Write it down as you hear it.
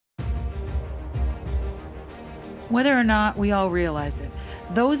Whether or not we all realize it,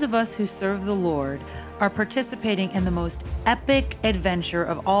 those of us who serve the Lord are participating in the most epic adventure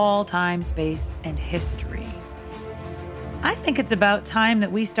of all time, space, and history. I think it's about time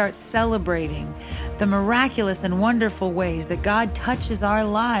that we start celebrating the miraculous and wonderful ways that God touches our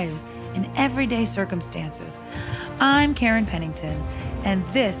lives in everyday circumstances. I'm Karen Pennington, and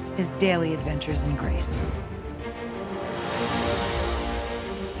this is Daily Adventures in Grace.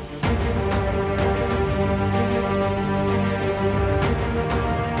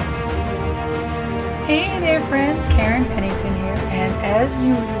 Hey there, friends. Karen Pennington here, and as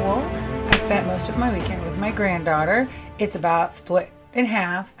usual, I spent most of my weekend with my granddaughter. It's about split in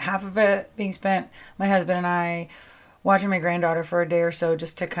half of it being spent, my husband and I, watching my granddaughter for a day or so,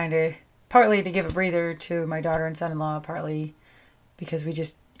 just to kind of, partly to give a breather to my daughter and son-in-law, partly because we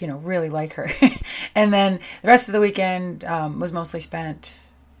just, really like her. And then the rest of the weekend was mostly spent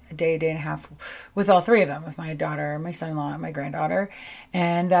a day and a half with all three of them, with my daughter, my son-in-law, and my granddaughter.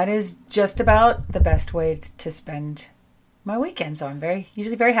 And that is just about the best way to spend my weekend. So I'm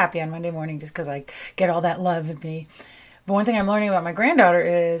usually very happy on Monday morning just because I get all that love in me. But one thing I'm learning about my granddaughter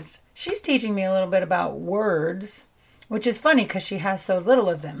is she's teaching me a little bit about words, which is funny because she has so little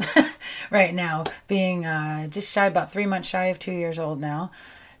of them right now, being just about 3 months shy of 2 years old now.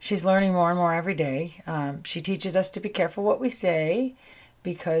 She's learning more and more every day. She teaches us to be careful what we say,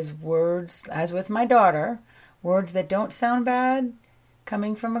 because words, as with my daughter, words that don't sound bad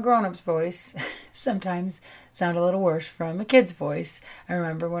coming from a grown-up's voice sometimes sound a little worse from a kid's voice. I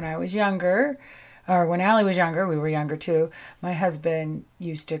remember when I was younger, or when Allie was younger, we were younger too, my husband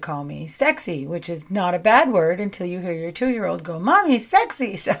used to call me sexy, which is not a bad word until you hear your 2-year-old go, "Mommy,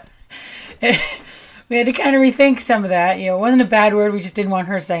 sexy." So we had to kind of rethink some of that. It wasn't a bad word, we just didn't want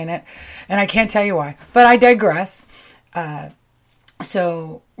her saying it. And I can't tell you why. But I digress.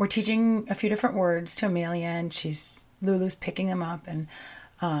 So we're teaching a few different words to Amelia, and Lulu's picking them up. And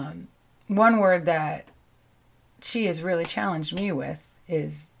one word that she has really challenged me with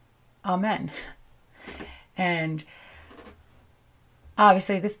is amen. And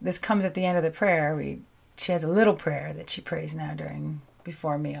obviously this comes at the end of the prayer. She has a little prayer that she prays now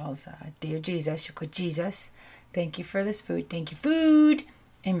before meals. Dear Jesus, she'll go, "Jesus, thank you for this food. Thank you, food.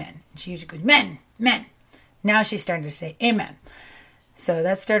 Amen." And she usually goes, "Men, men." Now she's starting to say amen. So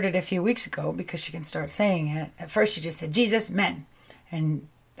that started a few weeks ago because she can start saying it. At first she just said, "Jesus, men." And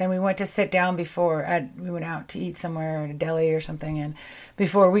then we went to sit down we went out to eat somewhere at a deli or something. And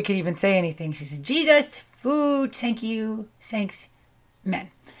before we could even say anything, she said, "Jesus, food, thank you, thanks, men."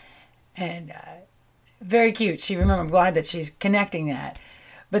 And very cute. I'm glad that she's connecting that.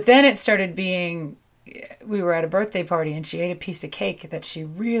 But then it started being, we were at a birthday party and she ate a piece of cake that she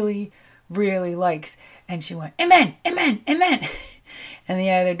really, really likes. And she went, "Amen, amen, amen." And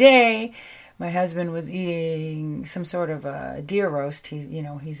the other day, my husband was eating some sort of a deer roast.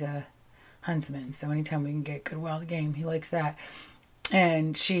 He's a huntsman, so anytime we can get good wild game, he likes that.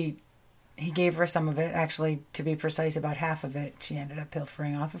 And he gave her some of it. Actually, to be precise, about half of it. She ended up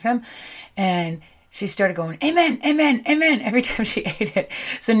pilfering off of him, and she started going, "Amen, amen, amen," every time she ate it.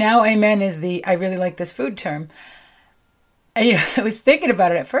 So now amen is I really like this food term. And I was thinking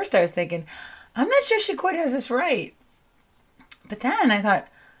about it at first. I was thinking, I'm not sure she quite has this right. But then I thought,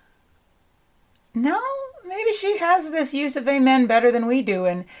 no, maybe she has this use of amen better than we do.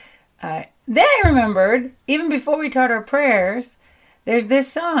 And then I remembered, even before we taught our prayers, there's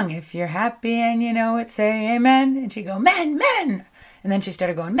this song, "If you're happy and you know it, say amen." And she'd go, "Men, men." And then she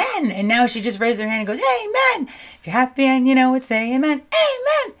started going, "Men." And now she just raised her hand and goes, "Amen. If you're happy and you know it, say amen,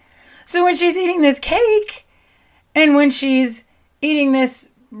 amen." So when she's eating this cake and when she's eating this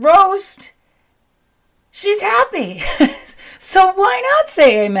roast, she's happy. So why not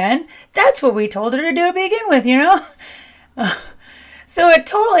say amen? That's what we told her to do to begin with, So it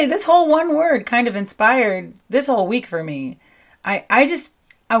totally, this whole one word kind of inspired this whole week for me. I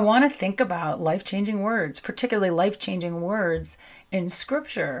want to think about life-changing words, particularly life-changing words in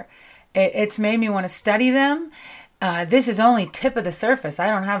Scripture. It's made me want to study them. This is only tip of the surface.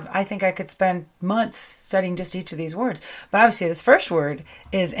 I think I could spend months studying just each of these words. But obviously this first word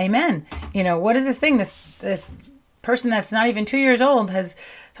is amen. What is this thing? This person that's not even 2 years old has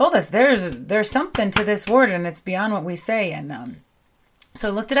told us there's something to this word, and it's beyond what we say. And so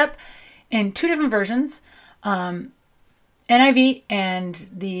I looked it up in two different versions, NIV and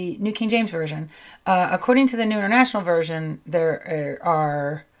the New King James Version. According to the New International Version, there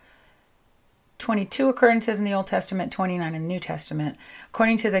are 22 occurrences in the Old Testament, 29 in the New Testament.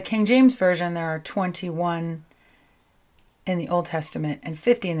 According to the King James Version, there are 21 in the Old Testament and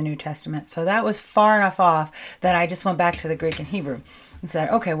 50 in the New Testament. So that was far enough off that I just went back to the Greek and Hebrew. and said,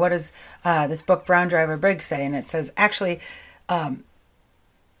 okay, what does this book Brown Driver Briggs say? And it says, actually,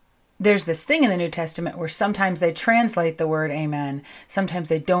 there's this thing in the New Testament where sometimes they translate the word amen, sometimes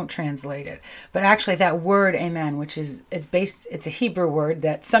they don't translate it. But actually that word amen, which is based, it's a Hebrew word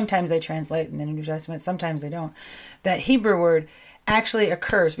that sometimes they translate in the New Testament, sometimes they don't. That Hebrew word actually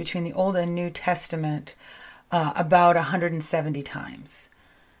occurs between the Old and New Testament about 170 times.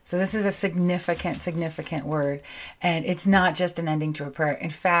 So this is a significant word, and it's not just an ending to a prayer.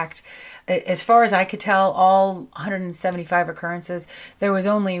 In fact, as far as I could tell, all 175 occurrences, there was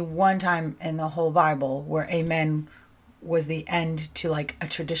only one time in the whole Bible where amen was the end to like a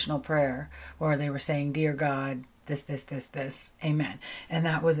traditional prayer, where they were saying, dear God, this, amen. And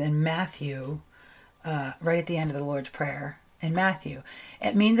that was in Matthew, right at the end of the Lord's Prayer in Matthew.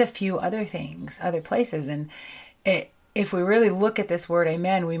 It means a few other things, other places, and if we really look at this word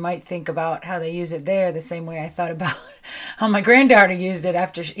amen, we might think about how they use it there the same way I thought about how my granddaughter used it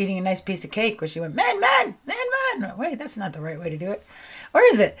after eating a nice piece of cake, where she went, man. Wait, that's not the right way to do it. Or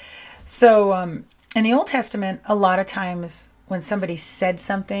is it? So in the Old Testament, a lot of times when somebody said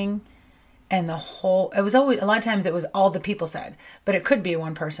something and it was always, a lot of times it was all the people said, but it could be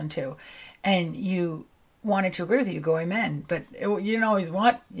one person too. And you wanted to agree with it, you go amen. But you didn't always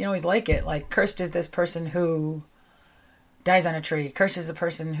like it. Like, cursed is this person who dies on a tree, curses a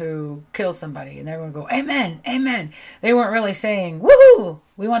person who kills somebody, and everyone go, amen, amen. They weren't really saying, woohoo,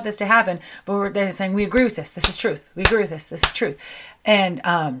 we want this to happen, but they're saying, we agree with this is truth. We agree with this is truth. And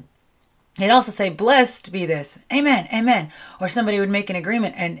they'd also say, blessed be this, amen, amen. Or somebody would make an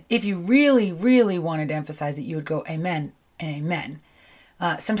agreement, and if you really, really wanted to emphasize it, you would go amen and amen.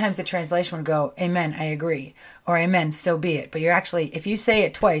 Sometimes the translation would go, amen, I agree, or amen, so be it. But you're actually, if you say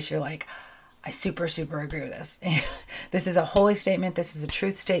it twice, you're like, I super agree with this. This is a holy statement. This is a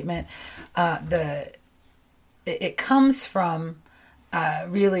truth statement. It comes from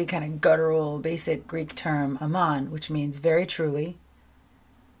really kind of guttural, basic Greek term, amen, which means very truly.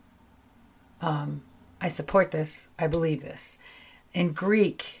 I support this. I believe this. In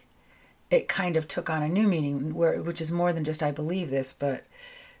Greek, it kind of took on a new meaning, which is more than just I believe this, but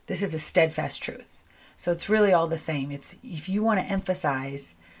this is a steadfast truth. So it's really all the same. It's, if you want to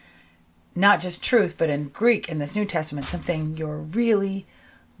emphasize not just truth, but in Greek, in this New Testament, something you're really,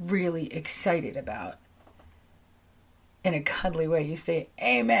 really excited about in a cuddly way, you say,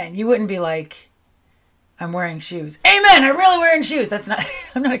 amen. You wouldn't be like, I'm wearing shoes. Amen, I'm really wearing shoes. That's not,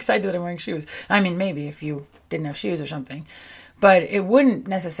 I'm not excited that I'm wearing shoes. I mean, maybe if you didn't have shoes or something. But it wouldn't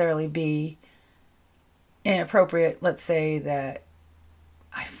necessarily be inappropriate, let's say, that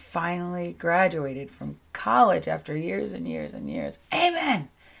I finally graduated from college after years and years and years. Amen.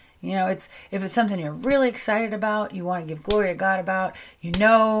 You know, if it's something you're really excited about, you want to give glory to God about, you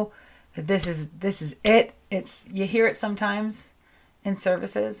know that this is it. You hear it sometimes in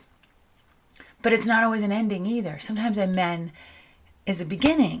services, but it's not always an ending either. Sometimes amen is a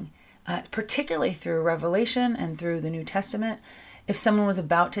beginning, particularly through Revelation and through the New Testament. If someone was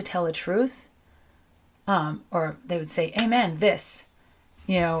about to tell a truth, or they would say, amen, this,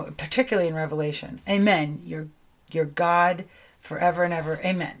 you know, particularly in Revelation, amen, you're God forever and ever,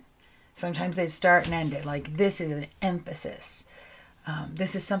 amen. Sometimes they start and end it like, this is an emphasis.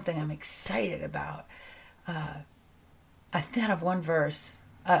 This is something I'm excited about. I thought of one verse,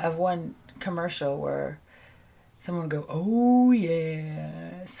 of one commercial where someone would go, oh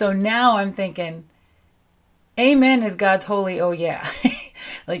yeah. So now I'm thinking, amen is God's holy oh yeah.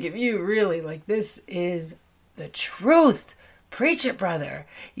 Like, if you really, like, this is the truth. Preach it, brother.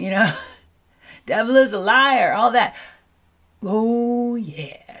 You know, devil is a liar, all that. Oh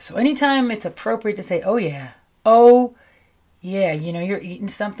yeah. So anytime it's appropriate to say, oh yeah, you know, you're eating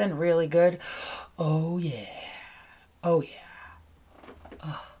something really good. Oh yeah, oh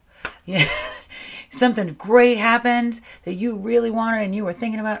yeah. Something great happened that you really wanted and you were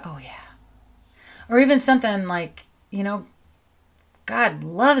thinking about. Oh yeah. Or even something like, you know, God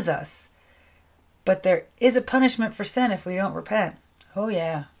loves us, but there is a punishment for sin if we don't repent. Oh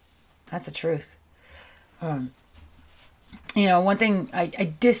yeah, that's the truth. You know, one thing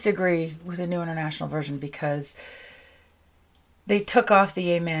I disagree with the New International Version, because they took off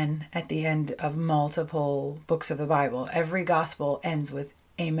the amen at the end of multiple books of the Bible. Every gospel ends with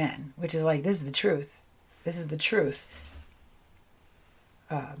amen, which is like, this is the truth. This is the truth.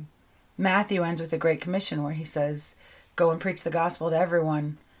 Matthew ends with the Great Commission, where he says, go and preach the gospel to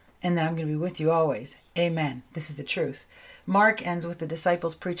everyone, and then I'm going to be with you always. Amen. This is the truth. Mark ends with the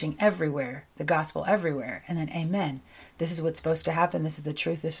disciples preaching everywhere, the gospel everywhere, and then amen. This is what's supposed to happen. This is the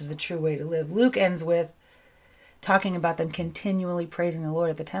truth. This is the true way to live. Luke ends with talking about them continually praising the Lord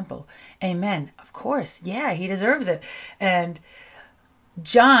at the temple. Amen. Of course. Yeah, he deserves it. And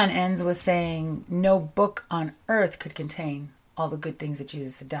John ends with saying, no book on earth could contain all the good things that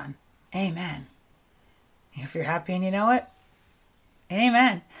Jesus had done. Amen. If you're happy and you know it,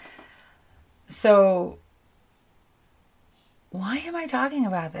 amen. So why am I talking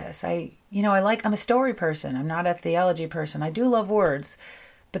about this? I'm a story person. I'm not a theology person. I do love words,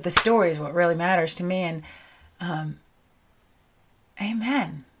 but the story is what really matters to me. And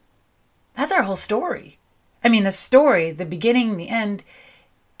amen. That's our whole story. I mean, the story, the beginning, the end,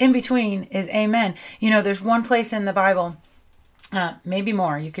 in between is amen. There's one place in the Bible, maybe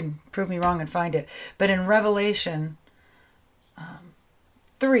more. You can prove me wrong and find it. But in Revelation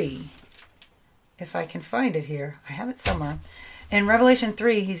 3, if I can find it here, I have it somewhere. In Revelation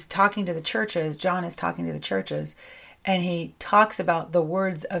 3, he's talking to the churches. John is talking to the churches, and he talks about the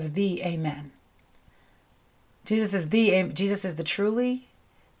words of the amen. Jesus is the truly.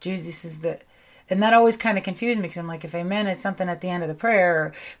 Jesus is the, and that always kind of confused me, because I'm like, if amen is something at the end of the prayer, or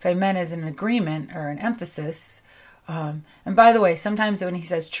if amen is an agreement or an emphasis. And by the way, sometimes when he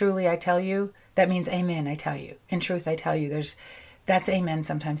says truly I tell you, that means amen I tell you. In truth I tell you. That's amen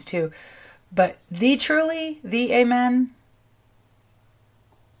sometimes too. But the truly, the amen,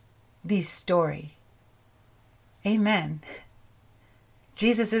 the story. Amen.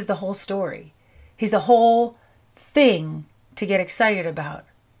 Jesus is the whole story. He's the whole thing to get excited about.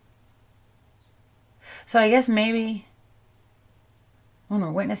 So I guess maybe when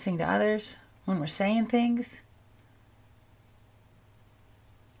we're witnessing to others, when we're saying things,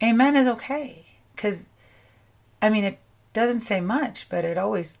 amen is okay. Because, it doesn't say much, but it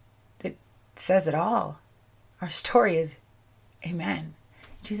says it all. Our story is amen.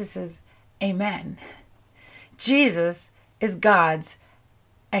 Jesus is amen. Jesus is God's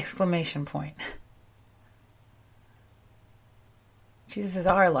exclamation point. Jesus is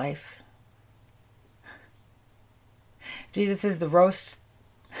our life. Jesus is the roast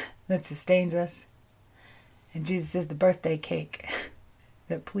that sustains us. And Jesus is the birthday cake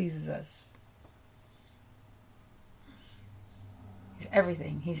that pleases us. He's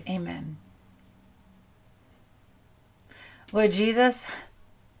everything. He's amen. Lord Jesus,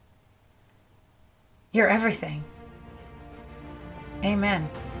 you're everything. Amen.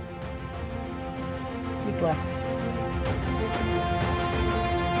 Be blessed.